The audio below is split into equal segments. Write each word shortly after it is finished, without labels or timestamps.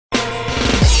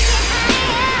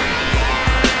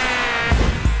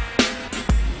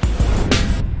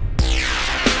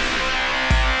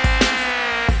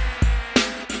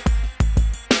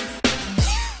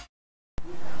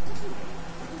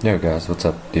Yo guys, what's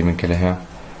up? Demon Killer here,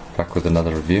 back with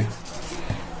another review.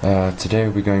 Today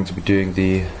we're going to be doing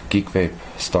the Geek Vape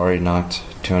Starry Night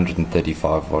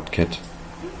 235 watt kit.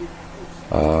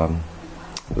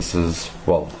 This is,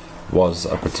 was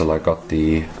up until I got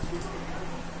the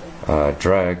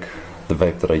drag, the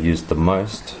vape that I used the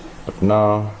most, but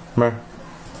now, meh,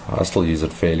 I still use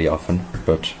it fairly often,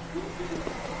 but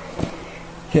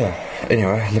yeah,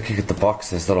 anyway, looking at the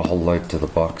box, there's not a whole load to the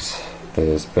box.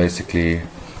 There's basically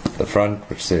the front,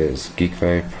 which says Geek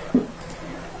Vape.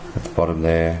 At the bottom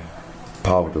there,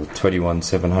 powered with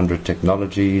 21700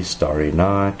 technology, Starry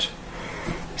Night.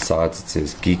 Sides it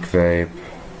says Geek Vape.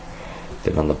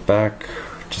 Then on the back,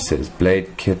 it just says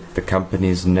Blade Kit, the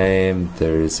company's name.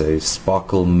 There is a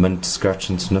sparkle mint scratch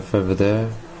and sniff over there.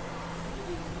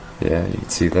 Yeah, you can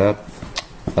see that.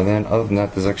 And then other than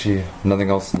that, there's actually nothing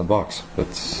else in the box.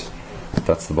 That's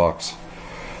the box.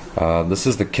 This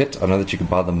is the kit. I know that you can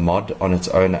buy the mod on its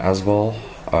own as well.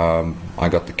 I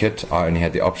got the kit. I only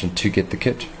had the option to get the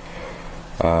kit.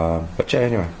 But yeah,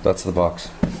 anyway, that's the box.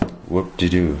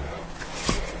 Whoop-de-doo.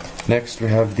 Next we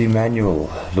have the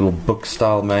manual, little book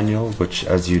style manual, which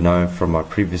as you know from my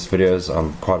previous videos,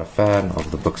 I'm quite a fan of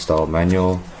the book style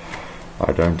manual.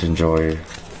 I don't enjoy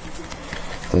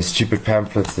those stupid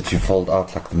pamphlets that you fold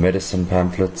out like the medicine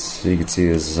pamphlets. You can see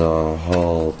there's a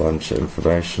whole bunch of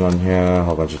information on here, a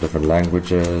whole bunch of different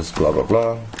languages, blah blah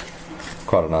blah.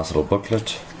 Quite a nice little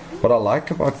booklet. What I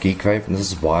like about Geek Vape, and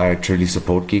this is why I truly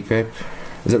support Geek Vape,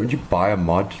 is that when you buy a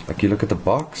mod, like you look at the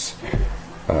box,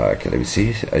 okay, let me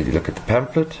see, you look at the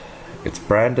pamphlet, it's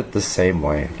branded the same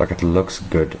way, like it looks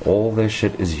good. All their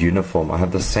shit is uniform. I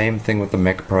have the same thing with the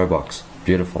Mech Pro box,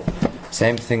 beautiful.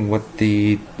 Same thing with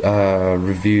the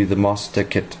review, the Master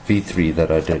Kit V3 that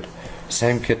I did.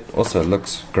 Same kit also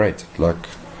looks great, like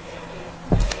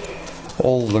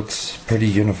all looks pretty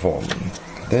uniform.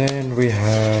 Then we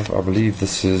have, I believe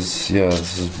this is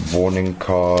warning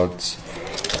cards.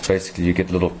 Basically you get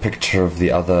a little picture of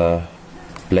the other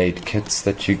Blade kits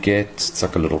that you get. It's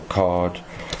like a little card.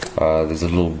 There's a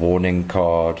little warning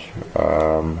card.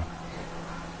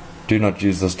 Do not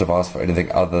use this device for anything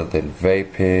other than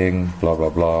vaping, blah blah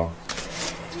blah.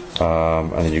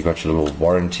 And then you've got your little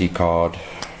warranty card.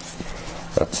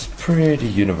 That's pretty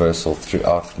universal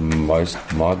throughout most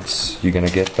mods. You're gonna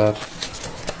get that.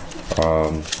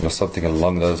 Or something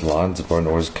along those lines. It won't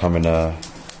always come in a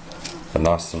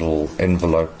nice little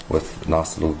envelope with a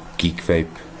nice little Geek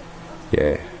Vape.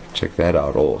 Yeah, check that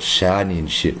out, all shiny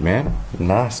and shit, man.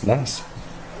 Nice.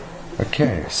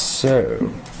 Okay,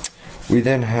 so we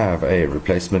then have a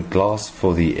replacement glass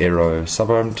for the Aero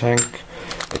sub-ohm tank.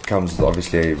 It comes with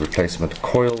obviously a replacement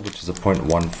coil, which is a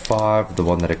 0.15. The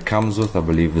one that it comes with, I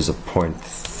believe, is a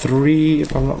 0.3,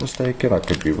 if I'm not mistaken. I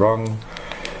could be wrong.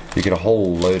 You get a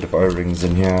whole load of O-rings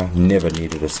in here. Never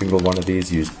needed a single one of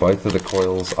these. Used both of the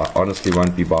coils. I honestly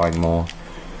won't be buying more.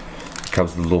 It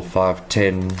comes with a little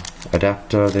 510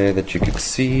 adapter there that you can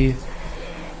see.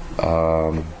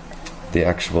 The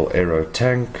actual Aero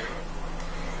tank.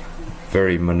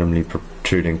 Very minimally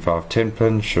protruding 510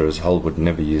 pin. Sure as hell would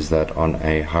never use that on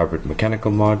a hybrid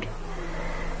mechanical mod.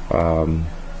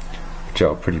 Which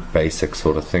are pretty basic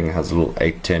sort of thing. It has a little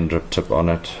 810 drip tip on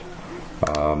it.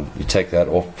 You take that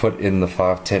off, put in the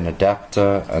 510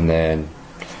 adapter, and then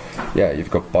yeah,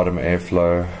 you've got bottom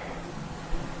airflow,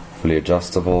 fully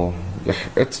adjustable.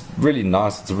 It's really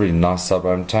nice. It's a really nice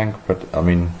sub-ohm tank, but I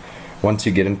mean, once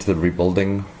you get into the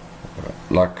rebuilding,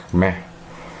 like meh,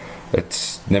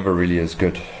 it's never really as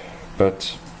good.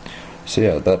 But so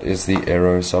yeah, that is the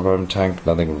Aero sub-ohm tank.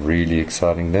 Nothing really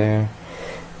exciting there.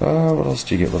 What else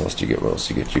do you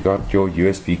get? You got your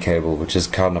USB cable, which is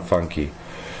kind of funky.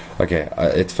 Okay,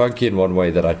 it's funky in one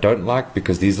way that I don't like,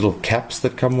 because these little caps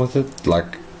that come with it,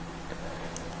 like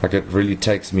it really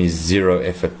takes me zero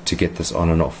effort to get this on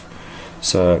and off.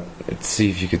 So let's see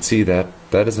if you can see that.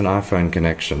 That is an iPhone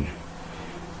connection.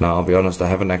 Now I'll be honest, I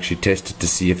haven't actually tested to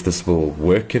see if this will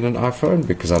work in an iPhone,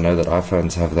 because I know that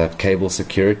iPhones have that cable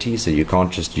security, so you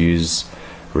can't just use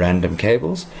random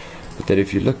cables. But then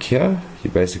if you look here, you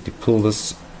basically pull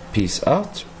this piece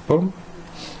out, boom,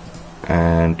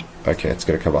 and okay, it's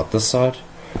going to come out this side,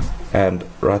 and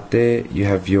right there you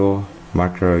have your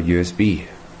micro USB.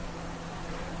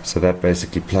 So that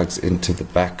basically plugs into the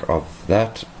back of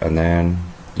that, and then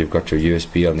you've got your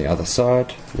USB on the other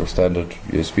side, your standard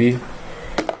USB.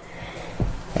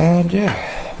 And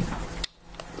yeah,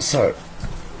 so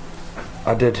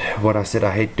I did what I said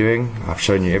I hate doing. I've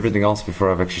shown you everything else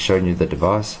before I've actually shown you the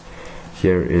device.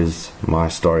 Here is my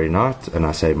Starry Night, and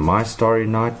I say my Starry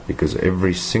Night because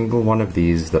every single one of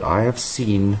these that I have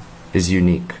seen is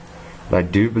unique. but I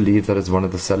do believe that is one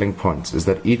of the selling points, is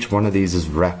that each one of these is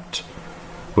wrapped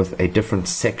with a different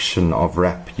section of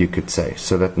wrap, you could say,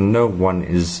 so that no one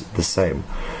is the same.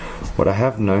 What I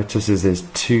have noticed is there's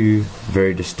two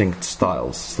very distinct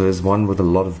styles. So there's one with a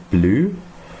lot of blue,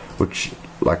 which,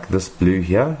 like this blue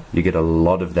here, you get a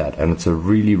lot of that, and it's a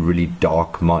really, really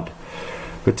dark mod.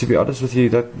 But to be honest with you,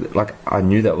 that, like, I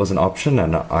knew that was an option,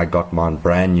 and I got mine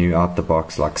brand new out the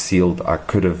box, like sealed. I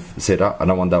could have said, oh, I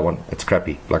don't want that one, it's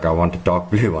crappy, like I want a dark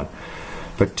blue one.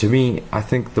 But to me, I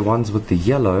think the ones with the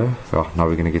yellow, oh, now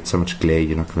we're going to get so much glare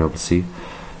you're not going to be able to see.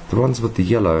 The ones with the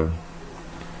yellow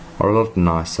are a lot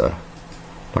nicer.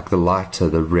 Like the lighter,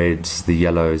 the reds, the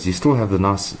yellows, you still have the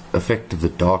nice effect of the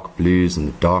dark blues and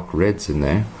the dark reds in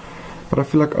there. But I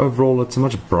feel like overall it's a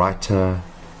much brighter,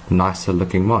 nicer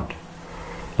looking mod.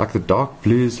 Like the dark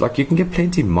blues, like you can get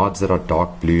plenty mods that are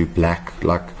dark blue, black,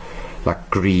 like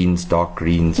greens, dark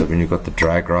greens. I mean, you've got the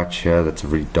drag right here, that's a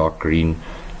really dark green.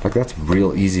 Like that's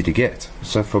real easy to get.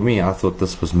 So for me, I thought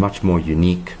this was much more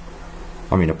unique.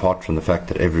 I mean, apart from the fact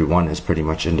that everyone is pretty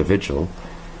much individual,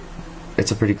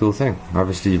 it's a pretty cool thing.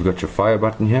 Obviously you've got your fire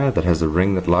button here that has a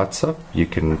ring that lights up. You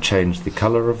can change the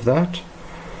color of that.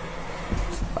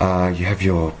 You have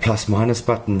your plus minus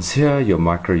buttons here, your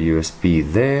micro USB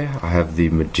there. I have the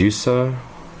Medusa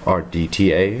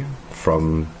RDTA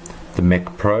from the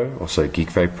Mech Pro, also a Geek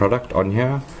Vape product on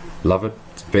here. Love it,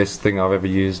 it's the best thing I've ever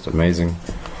used, amazing.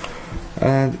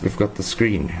 And we've got the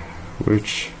screen,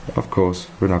 which of course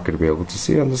we're not going to be able to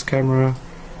see on this camera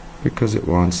because it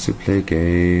wants to play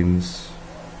games.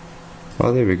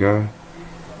 Oh, there we go.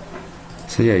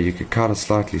 So yeah, you can kind of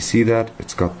slightly see that.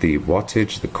 It's got the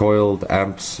wattage, the coil, the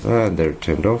amps, and they're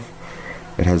turned off.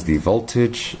 It has the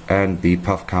voltage and the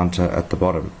puff counter at the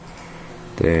bottom.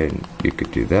 Then you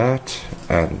could do that,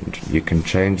 and you can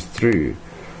change through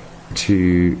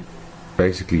to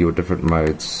basically your different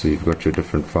modes. So you've got your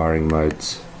different firing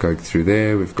modes going through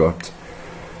there. We've got,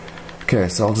 okay,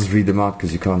 so I'll just read them out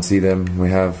because you can't see them. We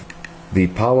have the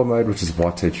power mode, which is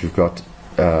wattage. We've got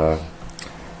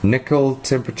nickel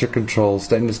temperature control,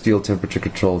 stainless steel temperature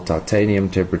control, titanium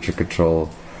temperature control,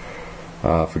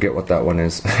 forget what that one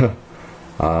is.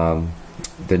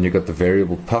 Then you've got the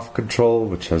variable puff control,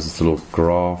 which has this little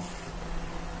graph,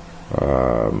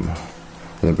 and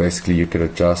then basically you can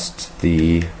adjust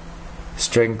the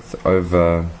strength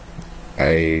over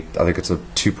I think it's a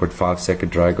 2.5 second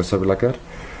drag or something like that.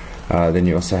 Then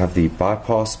you also have the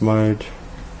bypass mode,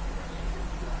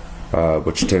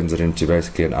 which turns it into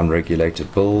basically an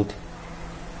unregulated build.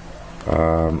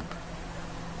 And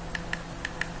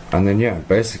then yeah,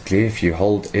 basically if you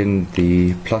hold in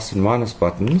the plus and minus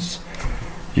buttons,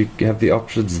 you have the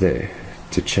options there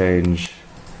to change.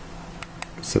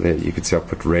 So there you can see I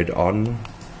put red on.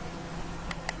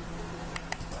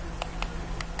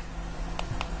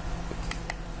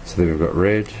 So then we've got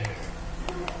red,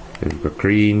 then we've got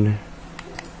green,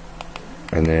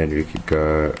 and then we could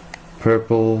go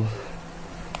purple.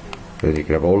 Then you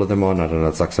can have all of them on. I don't know,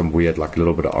 it's like some weird, like a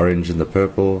little bit of orange in the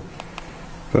purple.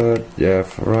 But yeah,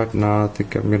 for right now I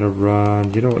think I'm gonna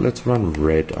run, you know what, let's run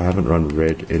red. I haven't run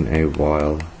red in a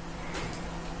while.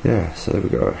 Yeah, so there we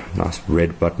go, nice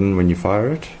red button when you fire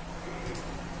it.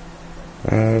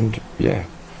 And yeah,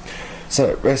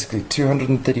 so basically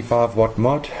 235 watt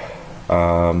mod.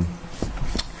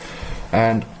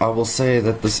 And I will say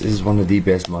that this is one of the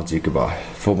best mods you could buy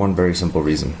for one very simple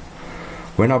reason.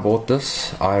 When I bought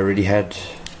this, I already had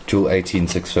dual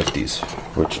 18650s,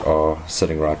 which are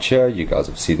sitting right here. You guys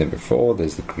have seen them before.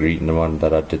 There's the green one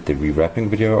that I did the rewrapping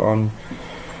video on.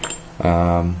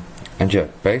 And yeah,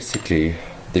 basically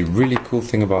the really cool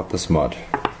thing about this mod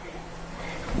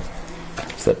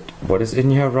is that what is in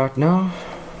here right now,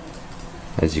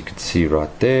 as you can see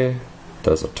right there,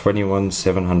 those are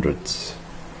 21700s.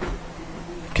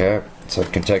 Okay, so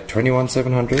it can take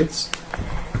 21700s,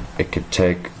 it could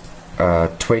take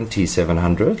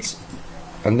 2700s,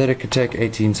 and then it could take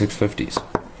 18650s.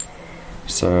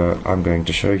 So I'm going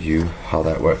to show you how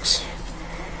that works.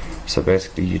 So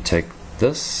basically you take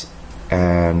this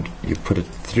and you put it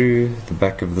through the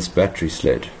back of this battery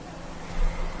sled.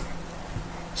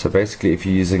 So basically if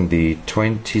you're using the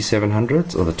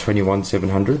 2700s or the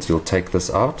 21700s, you'll take this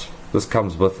out. This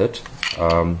comes with it,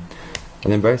 and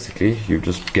then basically you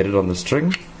just get it on the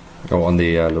string or on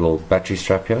the little battery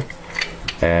strap here,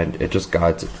 and it just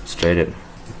guides it straight in.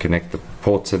 You connect the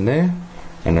ports in there,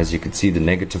 and as you can see the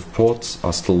negative ports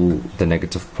are still the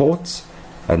negative ports,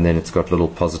 and then it's got little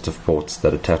positive ports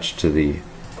that attach to the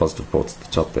positive ports at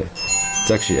the top there.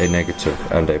 It's actually a negative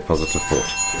and a positive port.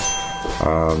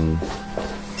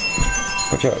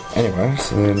 But yeah, anyway,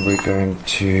 so then we're going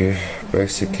to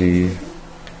basically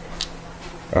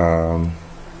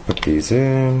Put these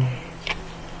in.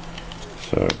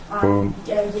 So boom.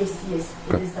 Yes, it is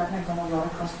that make a lot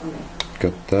of cost for me.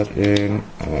 Got that in,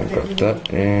 and got that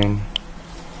in.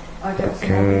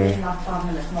 Okay.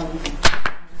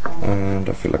 And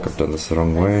I feel like I've done this the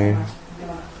wrong way.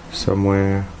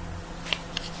 Somewhere.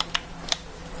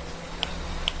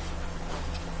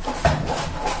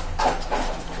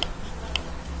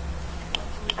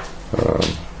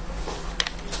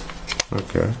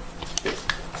 Okay.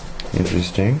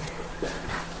 Interesting.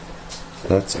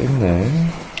 That's in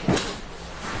there.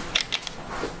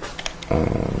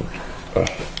 And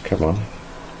come on.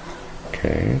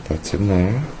 Okay, that's in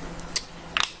there.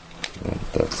 And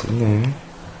that's in there.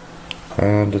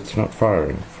 And it's not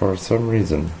firing for some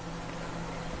reason,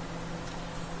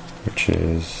 which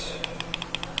is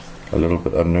a little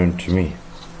bit unknown to me,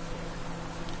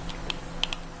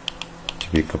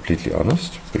 to be completely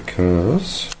honest,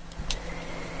 because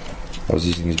I was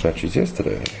using these batteries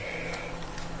yesterday.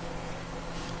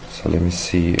 So let me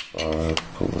see if I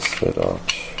pull the sled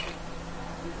out.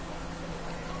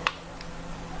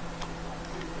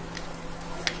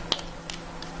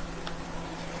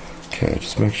 Okay,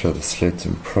 just make sure the sled's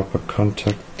in proper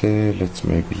contact there. Let's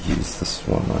maybe use this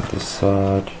one on this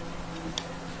side.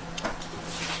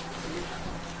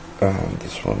 And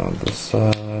this one on this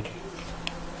side.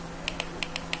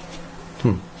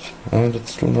 And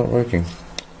it's still not working.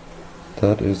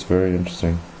 That is very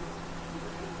interesting.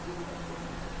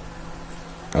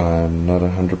 I'm not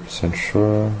 100%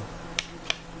 sure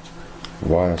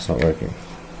why it's not working.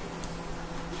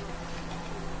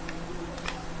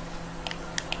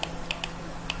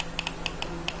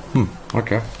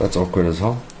 Okay, that's awkward as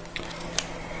hell.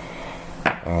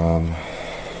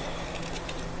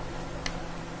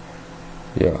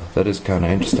 Yeah, that is kind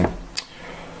of interesting.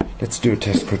 Let's do a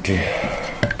test quickly,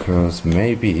 because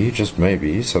maybe, just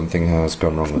maybe, something has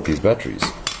gone wrong with these batteries.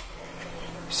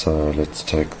 So let's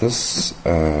take this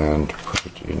and put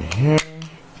it in here.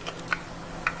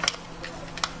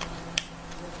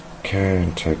 Okay,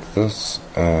 and take this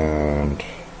and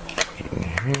put it in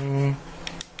here.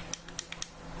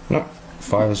 No,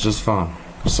 fires just fine.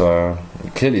 So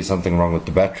clearly something wrong with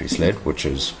the battery sled, which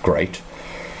is great.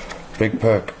 Big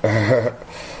perk.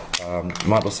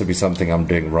 Might also be something I'm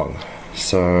doing wrong.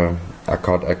 So I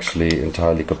can't actually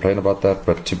entirely complain about that,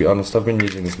 but to be honest, I've been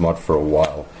using this mod for a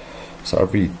while. So I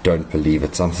really don't believe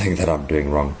it's something that I'm doing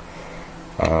wrong.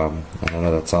 I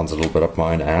know that sounds a little bit up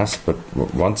my own ass, but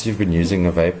once you've been using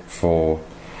a vape for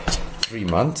 3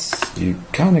 months, you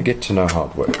kind of get to know how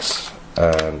it works,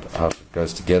 and how it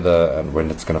goes together, and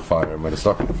when it's going to fire and when it's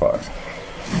not going to fire.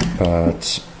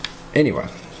 But anyway,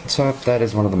 so that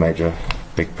is one of the major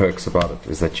big perks about it,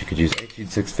 is that you could use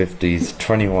 18650s,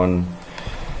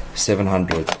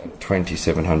 21700s and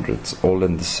 2700s all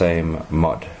in the same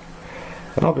mod.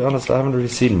 And I'll be honest, I haven't really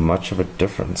seen much of a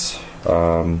difference.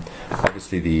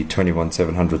 Obviously the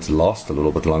 21700s last a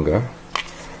little bit longer,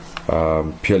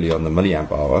 purely on the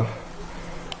milliamp hour.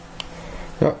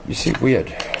 Yeah, you see,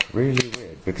 weird, really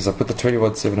weird, because I put the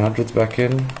 21700s back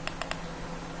in,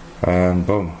 and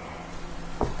boom,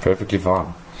 perfectly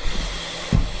fine.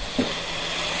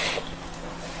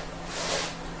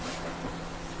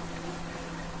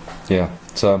 Yeah,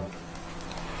 so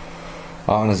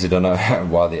I honestly don't know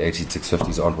why the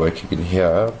 18650s aren't working in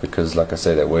here, because like I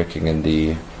say, they're working in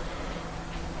the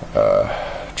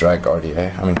drag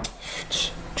RDA, I mean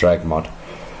drag mod.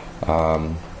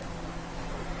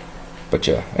 But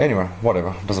yeah, anyway,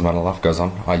 whatever, doesn't matter, life goes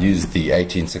on. I use the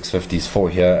 18650s for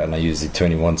here, and I use the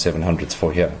 21700s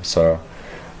for here, so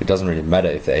it doesn't really matter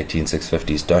if the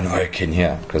 18650s don't work in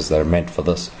here, because they're meant for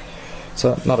this.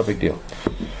 So not a big deal.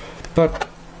 But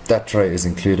that tray is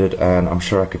included, and I'm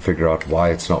sure I could figure out why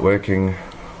it's not working.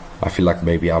 I feel like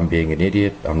maybe I'm being an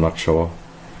idiot, I'm not sure,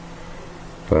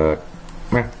 but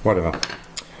whatever.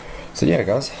 So yeah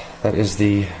guys, that is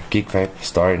the Geek Vape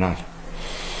Starry Night.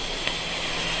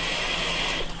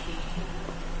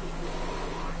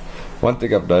 One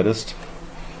thing I've noticed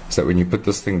is that when you put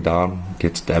this thing down, it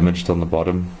gets damaged on the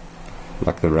bottom,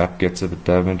 like the wrap gets a bit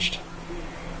damaged.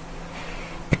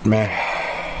 But man,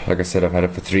 like I said, I've had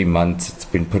it for 3 months. It's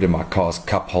been put in my car's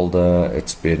cup holder.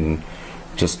 It's been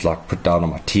just like put down on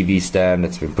my TV stand.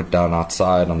 It's been put down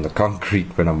outside on the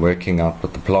concrete when I'm working out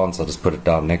with the plants. I just put it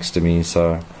down next to me.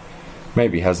 So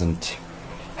maybe hasn't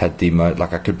had the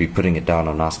like I could be putting it down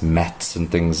on nice mats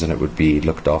and things, and it would be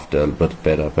looked after a bit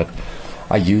better. But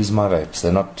I use my vapes.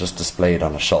 They're not just displayed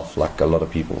on a shelf like a lot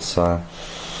of people. So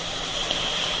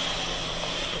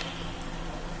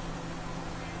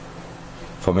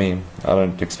for me, I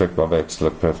don't expect my vapes to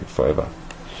look perfect forever.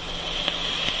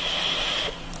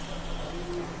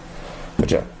 But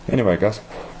yeah, anyway guys,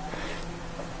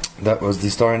 that was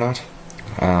the Starry night.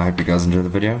 I hope you guys enjoyed the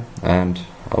video, and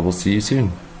I will see you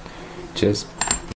soon. Cheers.